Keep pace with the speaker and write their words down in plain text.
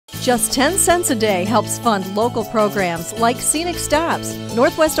Just 10 cents a day helps fund local programs like Scenic Stops,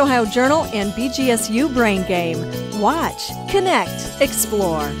 Northwest Ohio Journal, and BGSU Brain Game. Watch, connect,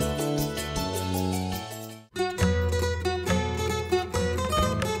 explore.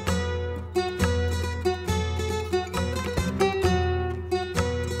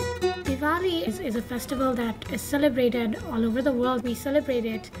 Diwali is a festival that is celebrated all over the world. We celebrate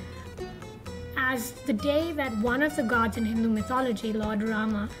it as the day that one of the gods in Hindu mythology, Lord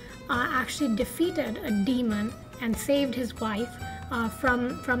Rama, actually defeated a demon and saved his wife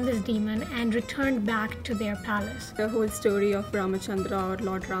from this demon and returned back to their palace. The whole story of Ramachandra or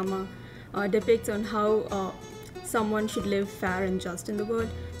Lord Rama depicts on how someone should live fair and just in the world.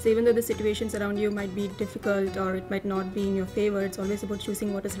 So even though the situations around you might be difficult or it might not be in your favor, it's always about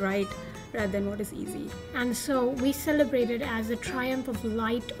choosing what is right rather than what is easy. And so we celebrate it as a triumph of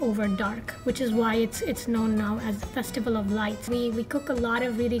light over dark, which is why it's known now as the Festival of Lights. We cook a lot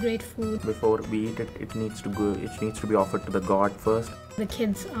of really great food. Before we eat it, it needs to be offered to the god first. The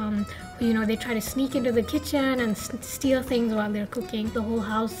kids, they try to sneak into the kitchen and steal things while they're cooking. The whole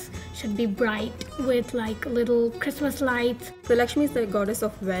house should be bright with like little Christmas lights. So Lakshmi is the goddess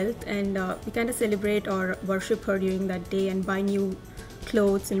of wealth, and we kind of celebrate or worship her during that day and buy new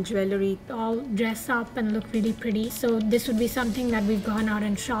clothes and jewelry. All dress up and look really pretty. So this would be something that we've gone out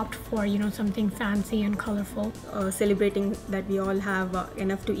and shopped for, something fancy and colorful. Celebrating that we all have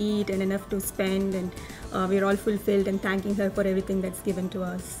enough to eat and enough to spend, and we're all fulfilled, and thanking her for everything that's given to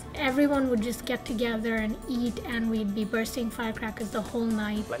us. Everyone would just get together and eat, and we'd be bursting firecrackers the whole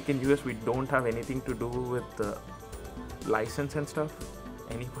night. Like in US, we don't have anything to do with the license and stuff.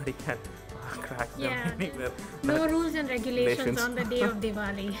 Anybody can crack them anywhere. No rules and regulations on the day of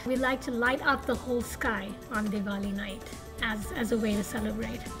Diwali. We like to light up the whole sky on Diwali night as a way to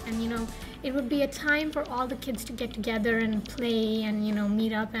celebrate. And it would be a time for all the kids to get together and play and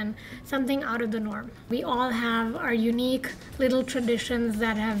meet up, and something out of the norm. We all have our unique little traditions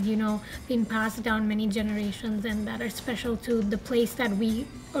that have been passed down many generations and that are special to the place that we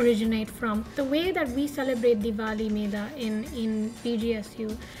originate from. The way that we celebrate Diwali Mela in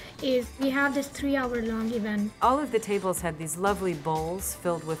BGSU is we have this 3-hour-long event. All of the tables had these lovely bowls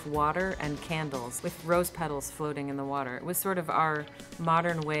filled with water and candles with rose petals floating in the water. It was sort of our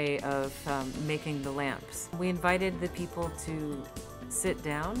modern way of making the lamps. We invited the people to sit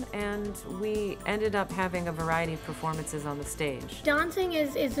down, and we ended up having a variety of performances on the stage. Dancing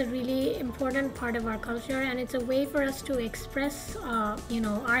is a really important part of our culture, and it's a way for us to express our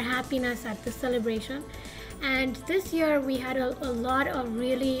happiness at the celebration. And this year we had a lot of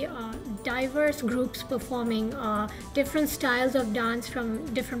really diverse groups performing different styles of dance from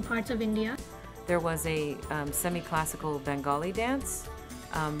different parts of India. There was a semi-classical Bengali dance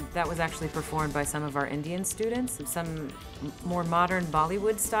that was actually performed by some of our Indian students. Some more modern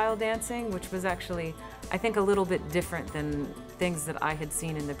Bollywood style dancing, which was actually, I think, a little bit different than things that I had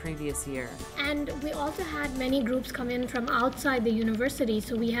seen in the previous year. And we also had many groups come in from outside the university.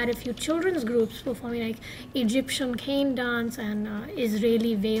 So we had a few children's groups performing like Egyptian cane dance and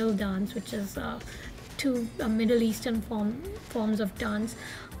Israeli veil dance, which is two Middle Eastern forms of dance.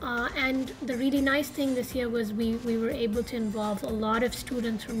 And the really nice thing this year was we were able to involve a lot of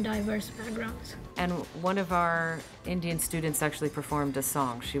students from diverse backgrounds. And one of our Indian students actually performed a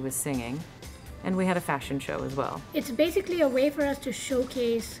song. She was singing. And we had a fashion show as well. It's basically a way for us to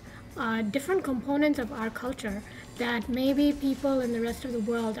showcase different components of our culture that maybe people in the rest of the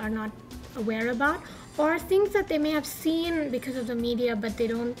world are not aware about, or things that they may have seen because of the media but they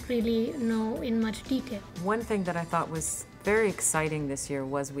don't really know in much detail. One thing that I thought was very exciting this year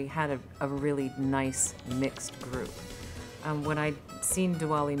was we had a really nice mixed group. When I'd seen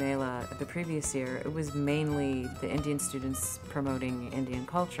Diwali Mela the previous year, it was mainly the Indian students promoting Indian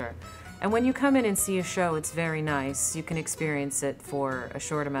culture. And when you come in and see a show, it's very nice. You can experience it for a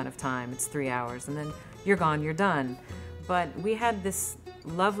short amount of time. It's 3 hours, and then you're gone, you're done. But we had this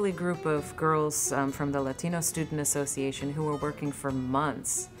lovely group of girls from the Latino Student Association who were working for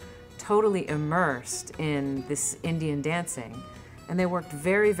months, totally immersed in this Indian dancing. And they worked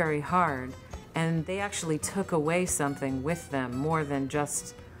very, very hard, and they actually took away something with them more than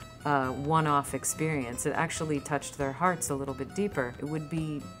just a one-off experience. It actually touched their hearts a little bit deeper. It would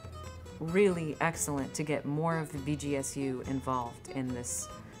be really excellent to get more of the BGSU involved in this,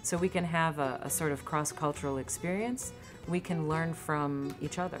 so we can have a sort of cross-cultural experience. We can learn from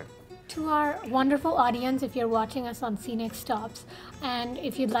each other. To our wonderful audience, if you're watching us on Scenic Stops, and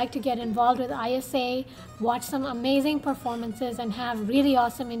if you'd like to get involved with ISA, watch some amazing performances, and have really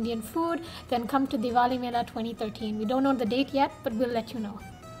awesome Indian food, then come to Diwali Mela 2013. We don't know the date yet, but we'll let you know.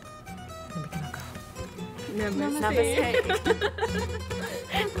 Namaste.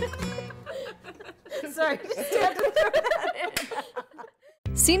 Namaste. Sorry, just had to throw that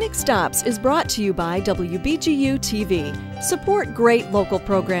in. Scenic Stops is brought to you by WBGU-TV. Support great local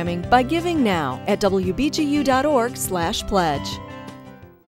programming by giving now at wbgu.org/pledge.